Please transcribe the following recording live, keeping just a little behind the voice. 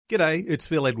G'day, it's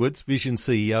Phil Edwards, Vision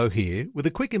CEO here, with a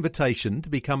quick invitation to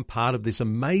become part of this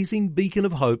amazing beacon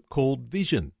of hope called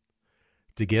Vision.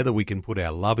 Together we can put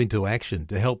our love into action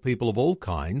to help people of all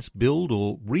kinds build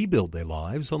or rebuild their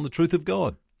lives on the truth of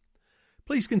God.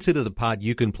 Please consider the part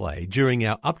you can play during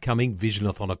our upcoming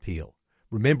Visionathon appeal,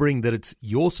 remembering that it's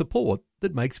your support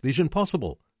that makes Vision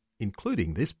possible,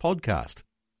 including this podcast.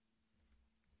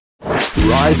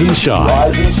 Rise and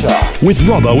Shine with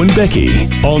Robbo and Becky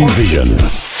on Vision.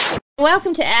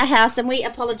 Welcome to our house, and we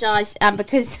apologise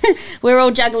because we're all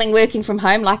juggling working from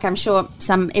home, like I'm sure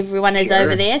everyone is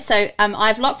over there. So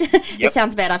I've locked. It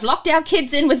sounds bad. I've locked our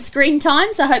kids in with screen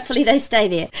time, so hopefully they stay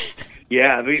there.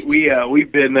 Yeah,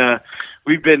 we've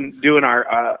been doing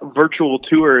our virtual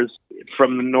tours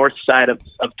from the north side of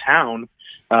town,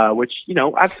 which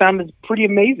I've found is pretty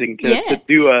amazing to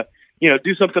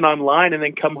do something online and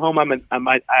then come home.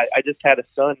 I just had a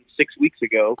son 6 weeks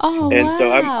ago, so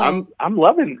I'm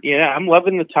loving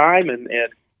the time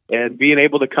and being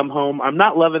able to come home. I'm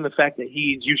not loving the fact that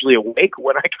he's usually awake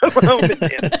when I come home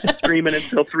and screaming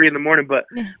until 3 a.m.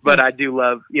 But I do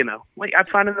love I'm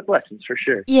finding the blessings for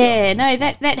sure. Yeah, no,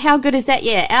 that how good is that?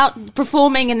 Yeah, out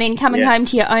performing and then coming home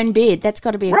to your own bed. That's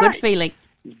got to be a good feeling.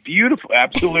 Beautiful,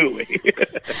 absolutely.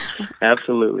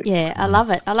 Absolutely. Yeah, I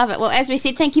love it. Well, as we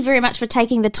said, thank you very much for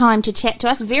taking the time to chat to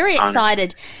us. Very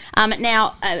excited.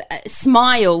 Now,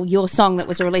 Smile, your song that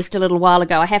was released a little while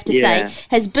ago, I have to say,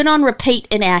 has been on repeat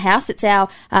in our house. It's our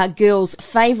girls'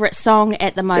 favourite song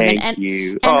at the moment. Thank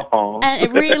you. And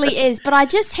it really is. But I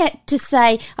just had to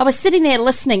say, I was sitting there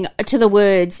listening to the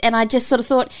words, and I just sort of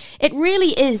thought, it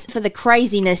really is for the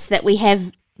craziness that we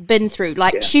have been through,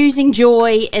 choosing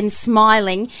joy and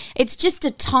smiling. It's just a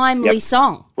timely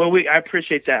song. Well, I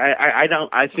appreciate that.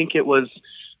 I think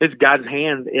it's God's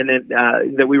hand in it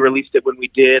that we released it when we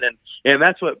did, and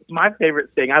that's what my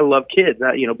favorite thing. I love kids.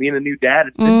 Being a new dad,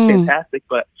 it's been fantastic.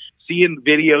 But seeing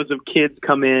videos of kids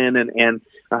come in and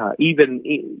even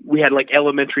we had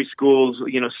elementary schools,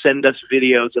 send us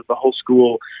videos of the whole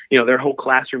school, their whole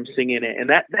classroom singing it, and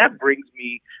that brings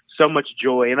me so much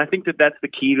joy. And I think that's the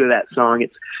key to that song.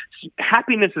 It's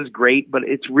happiness is great, but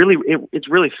it's really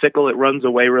fickle. It runs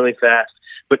away really fast.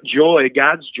 But joy,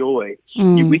 God's joy,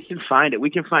 we can find it. We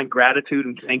can find gratitude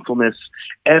and thankfulness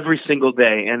every single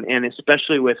day, and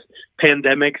especially with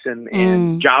pandemics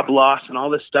and job loss and all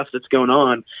this stuff that's going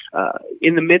on.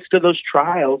 In the midst of those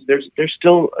trials, there's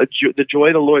still the joy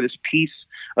of the Lord, this peace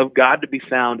of God to be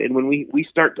found. And when we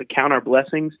start to count our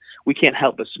blessings, we can't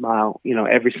help but smile,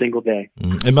 every single day.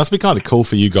 It must be kind of cool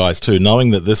for you guys too,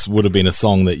 knowing that this would have been a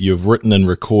song that you've written and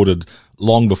recorded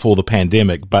long before the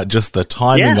pandemic, but just the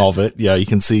timing of it, you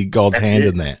can see God's hand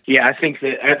in that. Yeah, I think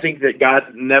that God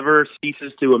never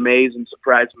ceases to amaze and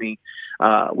surprise me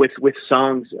with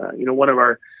songs.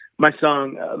 My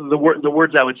song, the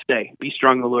words I would say, "Be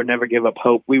strong in the Lord, never give up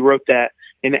hope." We wrote that,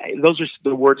 and those are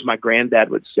the words my granddad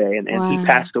would say, and he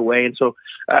passed away. And so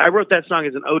I wrote that song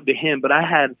as an ode to him, but I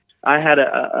had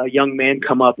a young man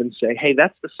come up and say, "Hey,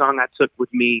 that's the song I took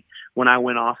with me when I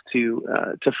went off to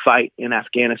fight in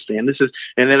Afghanistan."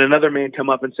 And then another man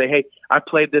come up and say, "Hey, I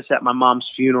played this at my mom's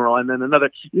funeral." And then another,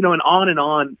 and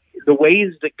on, the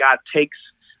ways that God takes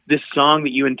this song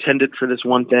that you intended for this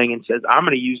one thing and says, "I'm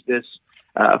going to use this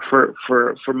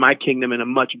for my kingdom in a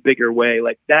much bigger way."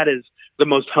 That is the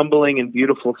most humbling and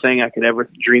beautiful thing I could ever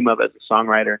dream of as a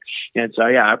songwriter. And so,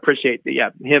 I appreciate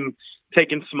him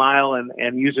taking Smile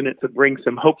and using it to bring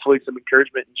hopefully some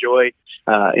encouragement and joy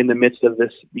in the midst of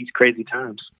these crazy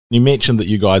times. You mentioned that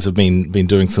you guys have been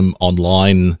doing some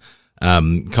online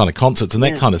kind of concerts and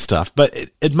that kind of stuff, but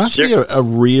it must be a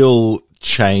real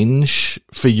change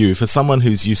for you, for someone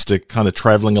who's used to kind of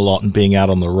traveling a lot and being out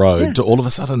on the road, to all of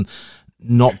a sudden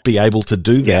not be able to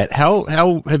do that.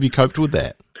 How have you coped with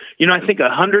that? I think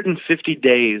 150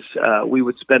 days we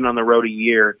would spend on the road a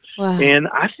year. Wow. And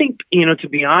I think, to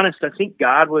be honest, I think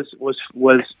God was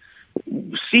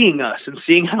seeing us and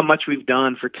seeing how much we've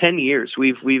done for 10 years.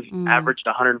 We've averaged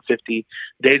 150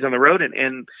 days on the road,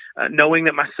 and knowing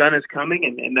that my son is coming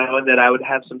and knowing that I would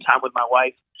have some time with my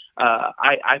wife,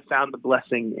 I found the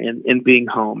blessing in being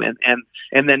home.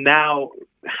 And then now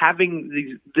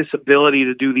having this ability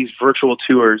to do these virtual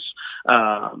tours,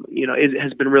 it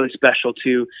has been really special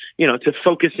to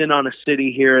focus in on a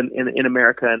city here in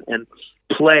America and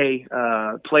play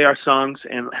our songs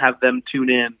and have them tune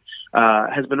in.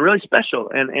 Has been really special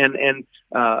and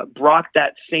brought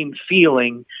that same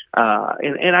feeling.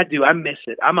 And I miss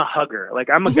it. I'm a hugger.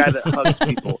 I'm a guy that hugs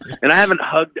people, and I haven't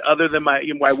hugged other than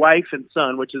my wife and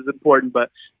son, which is important,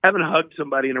 but I haven't hugged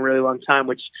somebody in a really long time,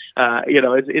 which,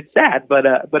 it's sad, but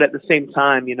at the same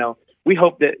time, we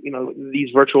hope that, these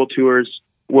virtual tours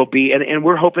will be, and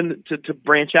we're hoping to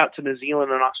branch out to New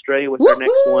Zealand and Australia with our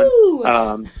next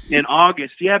one in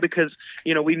August. Yeah, because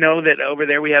we know that over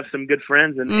there we have some good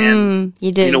friends, and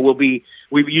you do.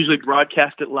 We usually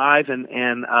broadcast it live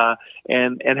and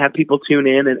have people tune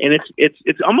in, and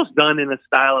it's almost done in a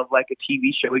style of like a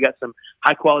TV show. We got some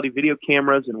high quality video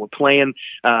cameras, and we're playing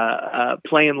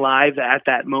live at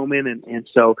that moment, and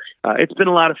so it's been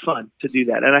a lot of fun to do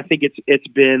that. And I think it's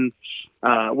been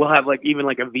we'll have even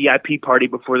a VIP party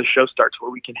before the show starts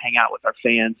where we can hang out with our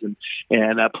fans and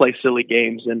play silly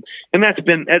games, and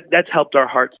that's helped our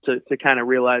hearts to kind of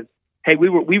realize, hey, we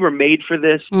were made for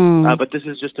this, but this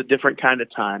is just a different kind of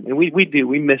time, and we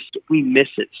miss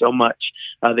it so much,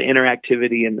 the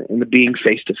interactivity and the being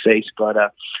face to face.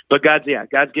 But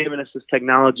God's given us this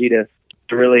technology to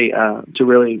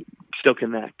really still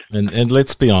connect. And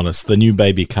let's be honest, the new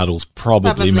baby cuddles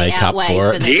probably make up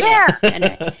for it. Yeah,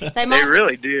 they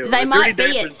really do. They might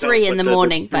be at 3 in the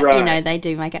morning, but they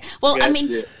do make it. Well, Yes, I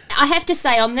mean, I have to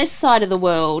say, on this side of the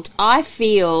world, I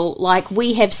feel like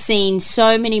we have seen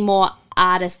so many more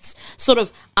artists sort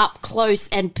of up close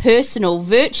and personal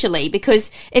virtually, because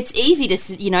it's easy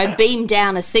to beam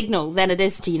down a signal than it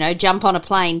is to jump on a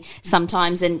plane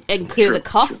sometimes and incur the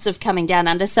costs of coming down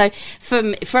under. So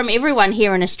from everyone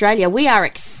here in Australia, we are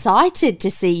excited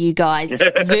to see you guys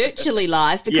virtually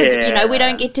live, because we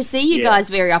don't get to see you guys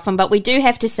very often. But we do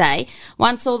have to say,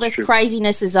 once all this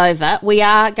craziness is over, we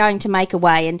are going to make a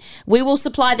way, and we will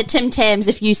supply the Tim Tams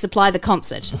if you supply the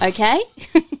concert. Okay.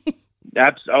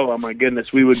 Oh my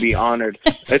goodness, we would be honored.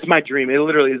 It's my dream. It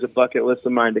literally is a bucket list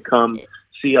of mine to come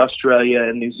see Australia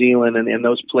and New Zealand and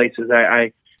those places.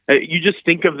 You just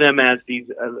think of them as these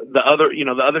the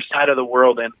other side of the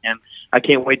world, and I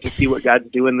can't wait to see what God's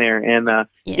doing there. And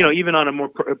even on a more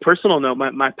personal note,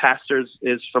 my pastor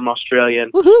is from Australia,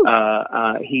 and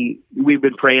we've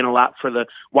been praying a lot for the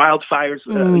wildfires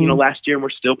last year, and we're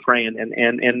still praying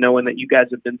and knowing that you guys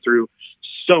have been through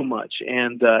so much,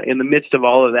 and in the midst of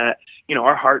all of that,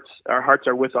 our hearts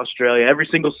are with Australia. Every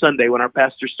single Sunday when our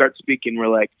pastors start speaking, we're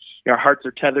like, our hearts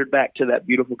are tethered back to that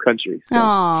beautiful country. So.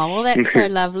 Oh, well, that's so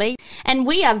lovely. And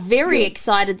we are very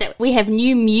excited that we have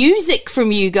new music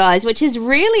from you guys, which is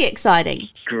really exciting.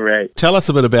 Great. Tell us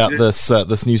a bit about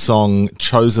this new song,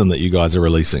 Chosen, that you guys are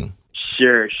releasing.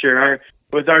 Sure.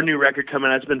 With our new record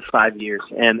coming out, it's been 5 years,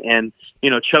 and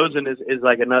Chosen is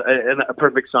like a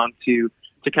perfect song to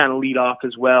kind of lead off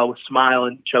as well with Smile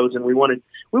and Chosen. We wanted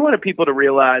people to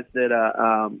realize that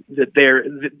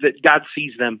that God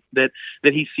sees them, that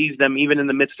He sees them even in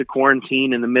the midst of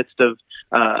quarantine, in the midst of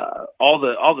all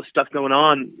the stuff going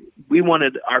on. We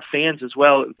wanted our fans as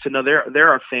well to know they're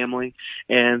our family,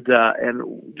 and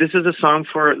this is a song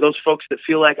for those folks that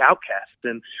feel like outcasts.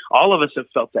 And all of us have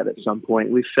felt that at some point.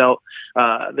 We felt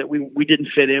that we didn't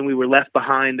fit in, we were left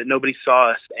behind, that nobody saw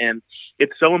us, and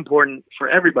it's so important for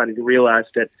everybody to realize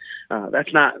that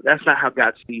that's not how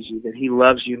God sees you. That He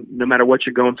loves you no matter what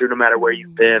you're going through, no matter where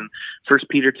you've been. 1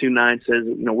 Peter 2:9 says,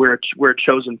 we're a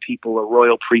chosen people, a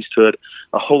royal priesthood,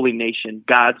 a holy nation,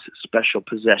 God's special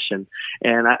possession.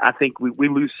 And I think we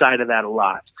lose sight of that a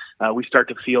lot. We start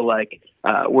to feel like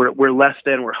we're less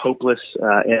than, we're hopeless,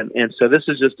 and so this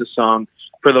is just a song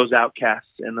for those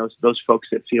outcasts and those folks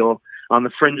that feel on the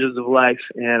fringes of life,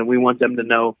 and we want them to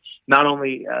know not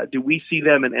only do we see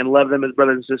them and love them as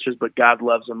brothers and sisters, but God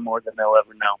loves them more than they'll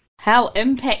ever know. How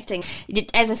impacting.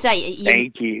 As I say,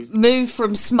 Thank you. Moved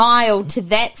from Smile to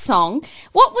that song.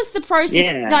 What was the process?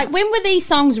 Yeah. Like, when were these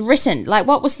songs written? Like,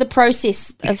 what was the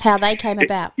process of how they came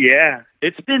about?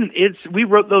 We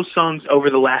wrote those songs over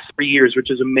the last 3 years, which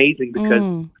is amazing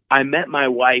because I met my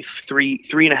wife three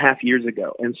and a half years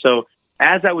ago. And so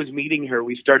as I was meeting her,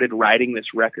 we started writing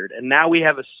this record, and now we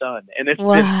have a son, and it's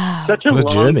been such a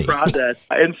long journey. Process.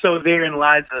 And so therein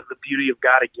lies the beauty of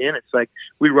God again. It's like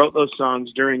we wrote those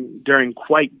songs during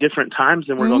quite different times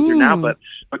than we're going through now, but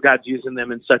God's using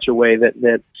them in such a way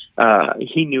that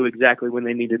He knew exactly when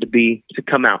they needed to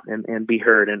come out and be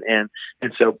heard, and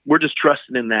so we're just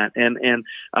trusting in that. And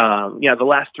the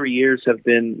last 3 years have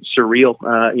been surreal.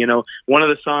 One of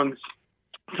the songs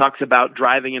talks about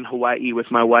driving in Hawaii with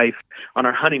my wife on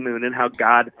our honeymoon and how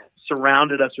God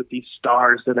surrounded us with these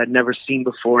stars that I'd never seen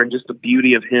before, and just the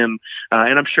beauty of Him.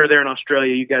 And I'm sure there in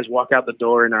Australia, you guys walk out the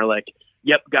door and are like,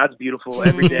 yep, God's beautiful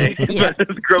every day.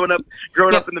 growing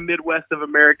up in the Midwest of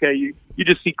America, you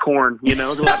just see corn,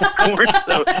 lots of corn.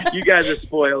 So you guys are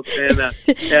spoiled.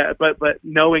 And but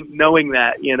knowing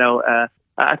that,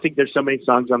 I think there's so many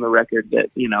songs on the record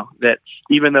that, that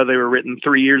even though they were written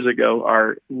 3 years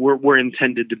ago, were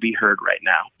intended to be heard right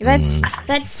now.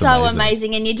 That's so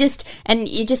amazing. And you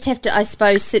just have to, I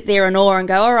suppose, sit there in awe and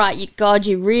go, all right, God,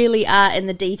 you really are in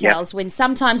the details. When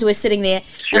sometimes we're sitting there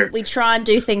and we try and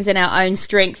do things in our own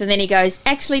strength, and then he goes,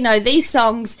 actually, no, these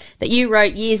songs that you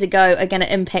wrote years ago are going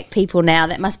to impact people now.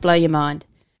 That must blow your mind.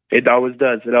 It always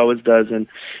does. It always does. And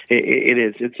it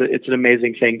is. It's an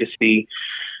amazing thing to see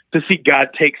God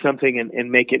take something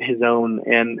and make it his own.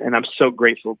 And I'm so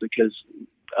grateful, because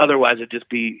otherwise it'd just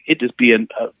be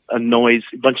a noise,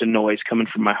 a bunch of noise coming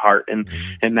from my heart. And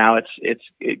now it's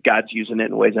God's using it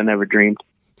in ways I never dreamed.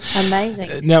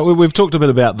 Amazing. Now, we've talked a bit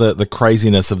about the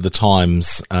craziness of the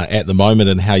times at the moment,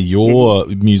 and how your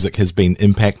music has been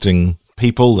impacting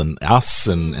people and us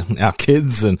and our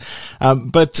kids,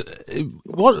 but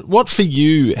what for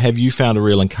you have you found a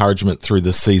real encouragement through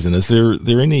this season? Is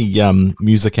there any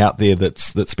music out there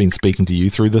that's been speaking to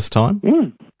you through this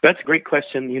time? That's a great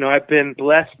question. I've been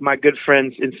blessed. My good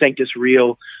friends in Sanctus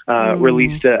Real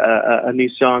released a new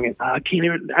song, and I can't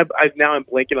even. Now I'm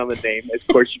blanking on the name. Of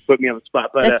course, you put me on the spot,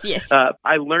 but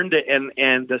I learned it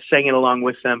and sang it along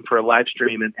with them for a live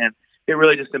stream, and it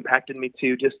really just impacted me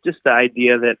too. Just the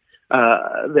idea that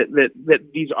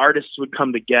these artists would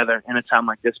come together in a time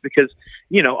like this, because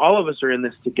all of us are in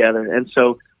this together, and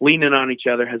so leaning on each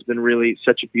other has been really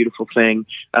such a beautiful thing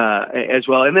as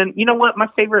well. And then what,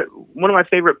 one of my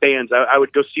favorite bands, I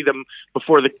would go see them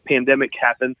before the pandemic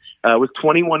happened, was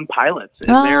 21 Pilots,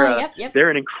 and they're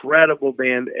an incredible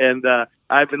band, and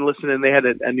I've been listening. They had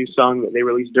a new song that they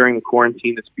released during the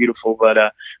quarantine that's beautiful, but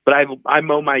I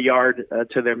mow my yard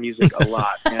to their music a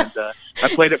lot, and I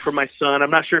played it for my son.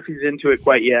 I'm not sure if he's into it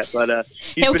quite yet, but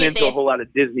he's been into a whole lot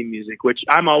of Disney music, which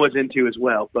I'm always into as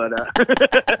well. But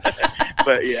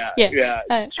but yeah.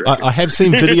 I have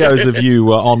seen videos of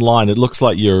you online. It looks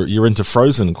like you're into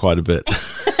Frozen quite a bit.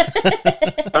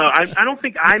 I don't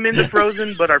think I'm into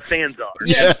Frozen, but our fans are.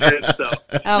 Yeah. So,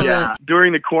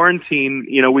 during the quarantine,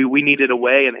 we needed a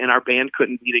way, and our band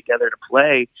couldn't be together to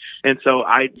play. And so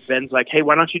Ben's like, hey,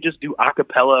 why don't you just do a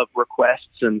cappella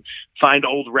requests and find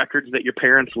old records that your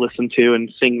parents listened to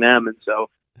and sing them? And so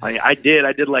I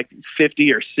did like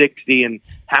 50 or 60, and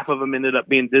half of them ended up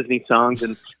being Disney songs,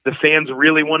 and the fans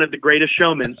really wanted The Greatest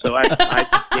Showman, so I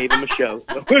gave them a show.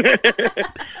 So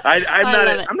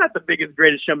I'm not the biggest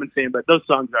Greatest Showman fan, but those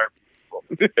songs are beautiful.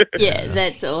 Yeah,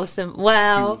 that's awesome.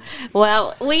 Wow.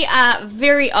 Well, we are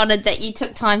very honoured that you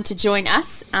took time to join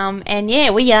us, and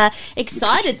we are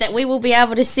excited that we will be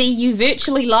able to see you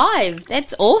virtually live.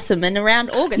 That's awesome, and around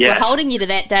August. We're holding you to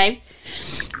that, Dave.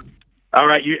 All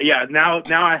right, now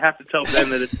I have to tell Ben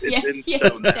that it's in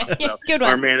stone now. So good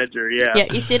one. Our manager, Yeah,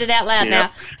 you said it out loud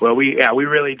now. Well, we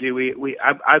really do.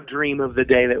 I dream of the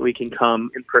day that we can come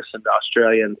in person to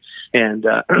Australia and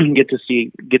get to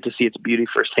see its beauty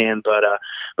firsthand. But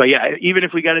yeah, even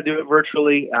if we got to do it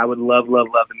virtually, I would love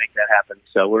to make that happen.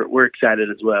 So we're excited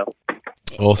as well.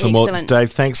 Awesome. Excellent. Well,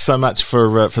 Dave, thanks so much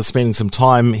for spending some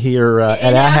time here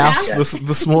at our house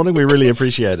this morning. We really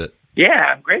appreciate it. Yeah,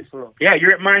 I'm grateful. Yeah,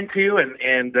 you're at mine too,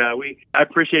 and I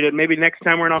appreciate it. Maybe next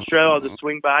time we're in Australia, I'll just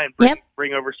swing by and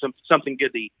bring over something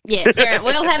good to eat. Yeah, fair.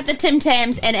 We'll have the Tim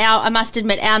Tams, and I must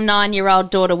admit, our 9-year-old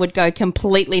daughter would go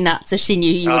completely nuts if she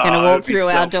knew you were going to walk through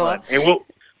our door. Fun. And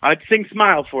I'd sing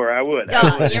Smile for her. I would.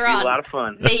 You're on. A lot of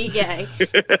fun. There you go.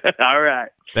 All right.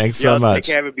 Thanks so much.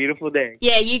 Have a beautiful day.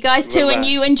 Yeah, you guys too, and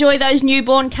you enjoy those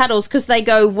newborn cuddles because they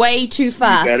go way too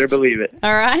fast. You better believe it.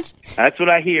 All right. That's what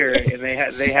I hear, and they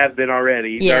have been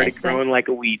already. He's already growing like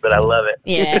a weed, but I love it.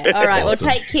 Yeah. All right. Awesome.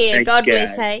 Well, take care. Thanks, God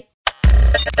bless. Hey.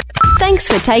 Thanks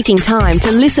for taking time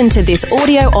to listen to this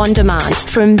audio on demand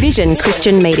from Vision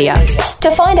Christian Media.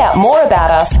 To find out more about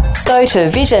us, go to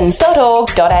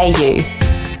vision.org.au.